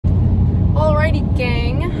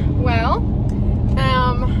Well,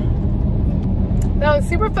 that was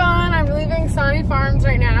super fun. I'm leaving Sony Farms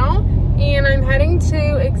right now, and I'm heading to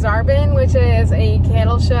Aksarben, which is a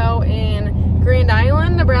cattle show in Grand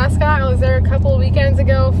Island, Nebraska. I was there a couple of weekends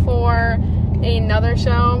ago for another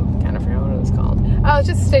show. Kind of forgot what it was called. Oh, it's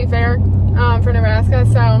just a state fair for Nebraska.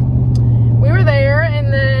 So we were there,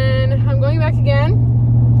 and then I'm going back again.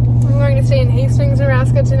 I'm going to stay in Hastings,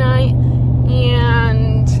 Nebraska tonight,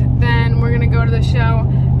 and then we're going to go to the show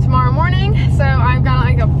tomorrow morning. So I've got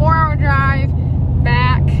like a 4-hour drive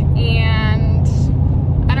back, and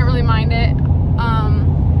I don't really mind it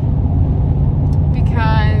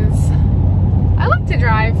because I like to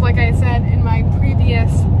drive, like I said in my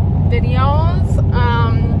previous videos.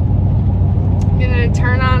 I'm gonna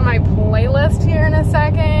turn on my playlist here in a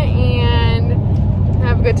second and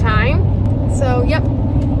have a good time. So yep,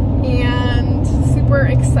 and super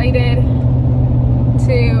excited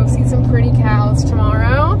to see some pretty cows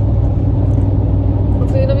tomorrow.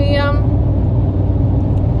 Hopefully it'll be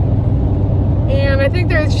and I think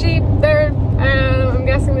there's sheep there. I'm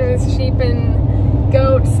guessing there's sheep and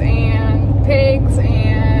goats and pigs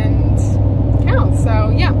and cows. So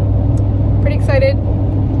yeah, pretty excited.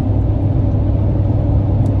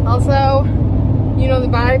 Also, you know the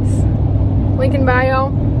vibes. Link in bio,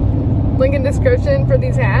 link in description for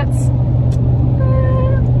these hats.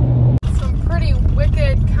 Some pretty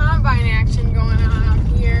wicked combine action going on up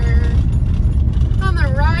here. On the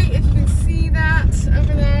right, if you can see that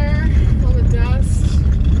over there, all the dust.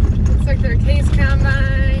 Looks like they're case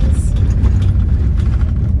combines.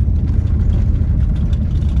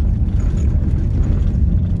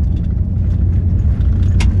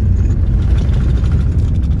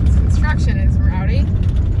 This construction is rowdy,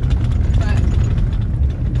 but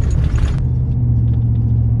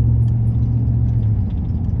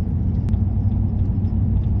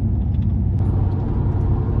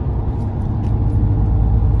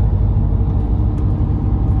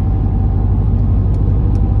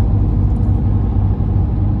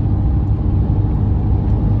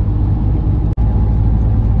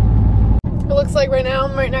like right now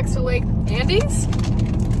I'm right next to Lake Andes,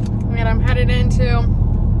 and I'm headed into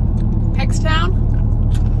Peckstown.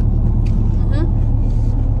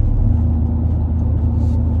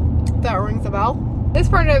 That rings a bell. This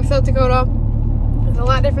part of South Dakota is a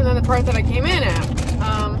lot different than the part that I came in at,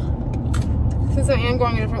 since I am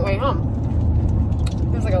going a different way home.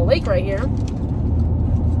 There's like a lake right here.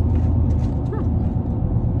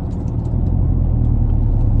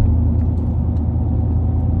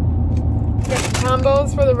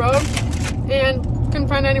 Combos for the road, and couldn't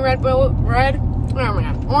find any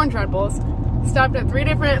orange Red Bulls. Stopped at 3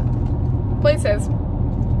 different places,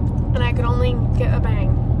 and I could only get a bang.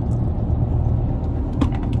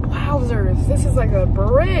 Wowzers, this is like a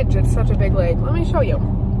bridge. It's such a big lake. Let me show you.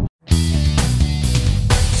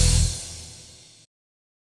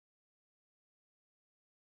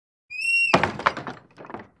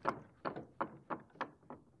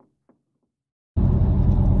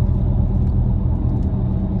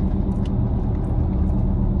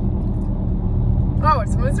 Oh,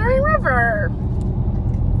 it's Missouri River.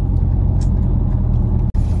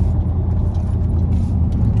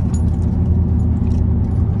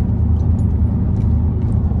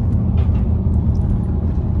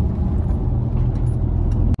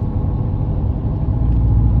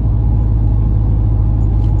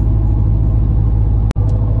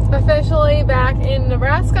 Officially back in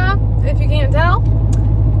Nebraska, if you can't tell.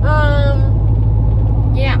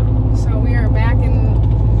 Yeah, so we are back in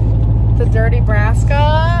the dirty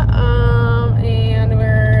Nebraska, and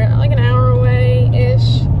we're like an hour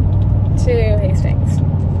away-ish to Hastings.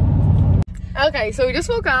 Okay, so we just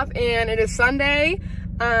woke up, and it is Sunday.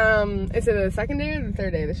 Is it the second day or the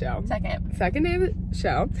third day of the show? Second day of the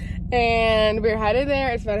show, and we're headed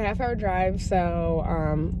there. It's about a half-hour drive, so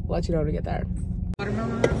let you know to get there.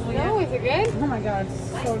 Watermelon flavor. No, is it good? Oh my god,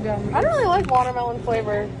 it's so dumb. I don't really like watermelon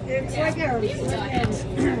flavor. It's like a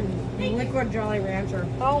liquid Jolly Rancher.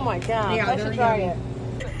 Oh my god, Yeah, I should try it.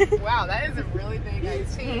 Wow, that is a really big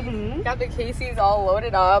iced tea. Got the Casey's all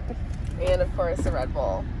loaded up, and of course the Red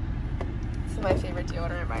Bull. This is my favorite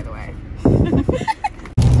deodorant, by the way.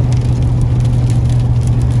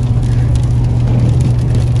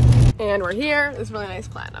 And we're here. This really nice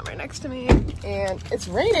platinum right next to me, and it's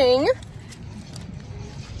raining.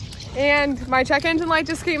 And my check engine light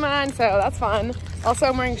just came on, so that's fun. Also,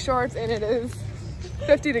 I'm wearing shorts, and it is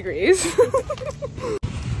 50 degrees.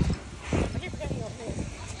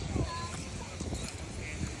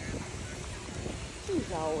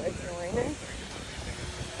 No, it's raining.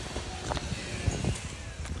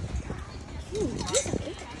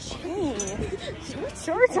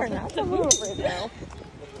 Shorts are not the move right now.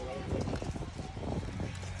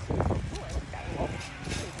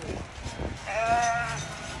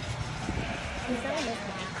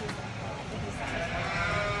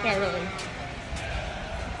 Yeah, really.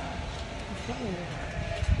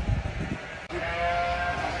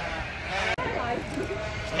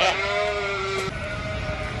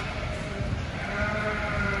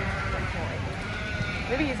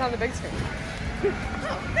 Maybe he's on the big screen. Oh,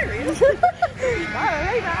 there he is. Wow,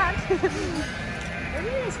 hey, back. Maybe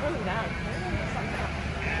he was scrolling down.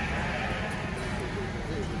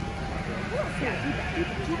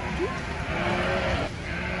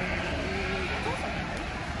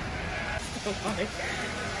 So funny.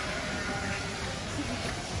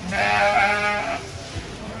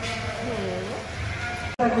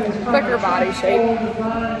 Thicker body shape,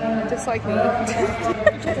 just like me.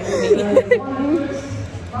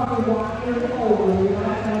 Final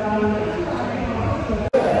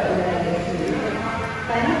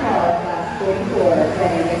call, class 44,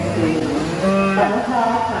 readiness females. Final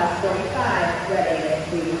call, class 45, readiness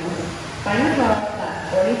females. Final call, class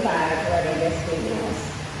 45, readiness females.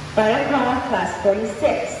 Final call, class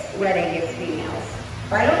 46, readiness females.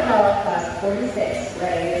 Final call, class 46,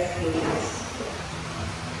 readiness females.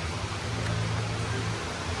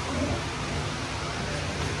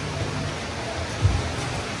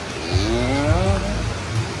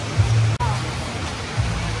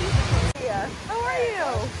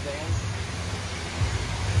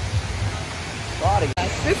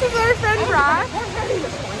 This is our friend Brock.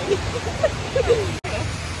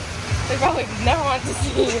 They probably never want to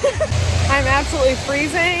see you. I'm absolutely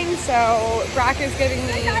freezing, so Brock is giving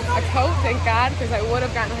me a coat, thank God, because I would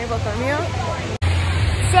have gotten hypothermia.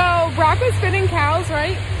 So Brock was fitting cows,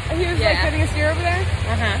 right? He was like fitting a steer over there?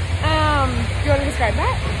 You want to describe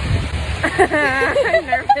that? I'm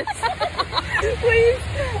nervous. Please.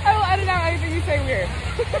 I will edit out anything you say weird.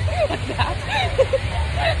 Like that.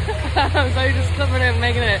 So you're just clipping it and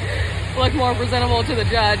making it look more presentable to the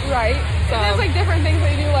judge. Right. So there's like different things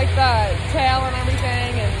that you do, like the tail and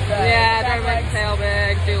everything, and yeah, try to make the tail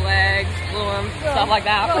big, do legs, glue them, stuff like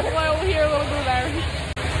that. A little oil here, a little glue there.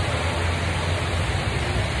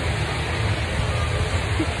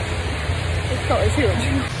 This coat is huge.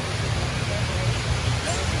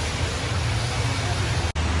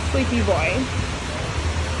 Sleepy boy.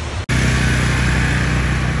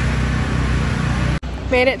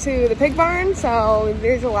 Made it to the pig barn, so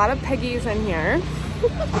there's a lot of piggies in here.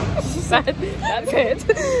 That's it. Is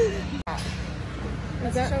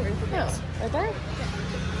that no, right there?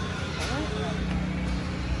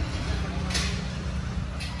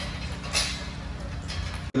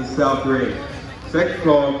 The South Ring. Second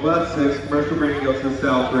call, class 6, commercial break goes to the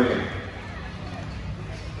South Ring.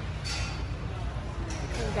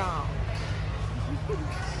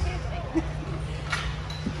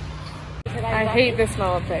 I hate the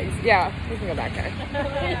smell of pigs. Yeah, we can go back there.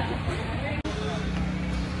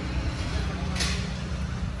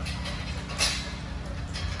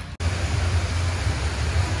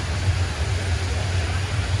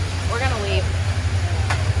 We're gonna leave.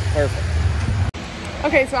 Perfect.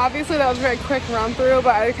 Okay, so obviously that was a very quick run through,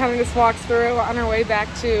 but I kind of just walked through on our way back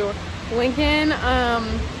to Lincoln.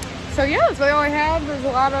 So yeah, that's really all I have. There's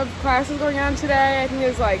a lot of classes going on today. I think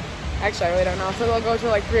there's like, actually I really don't know, so they'll go to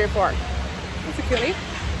like 3 or 4. That's a cutie.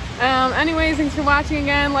 Anyways, thanks for watching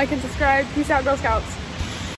again. Like and subscribe. Peace out, Girl Scouts.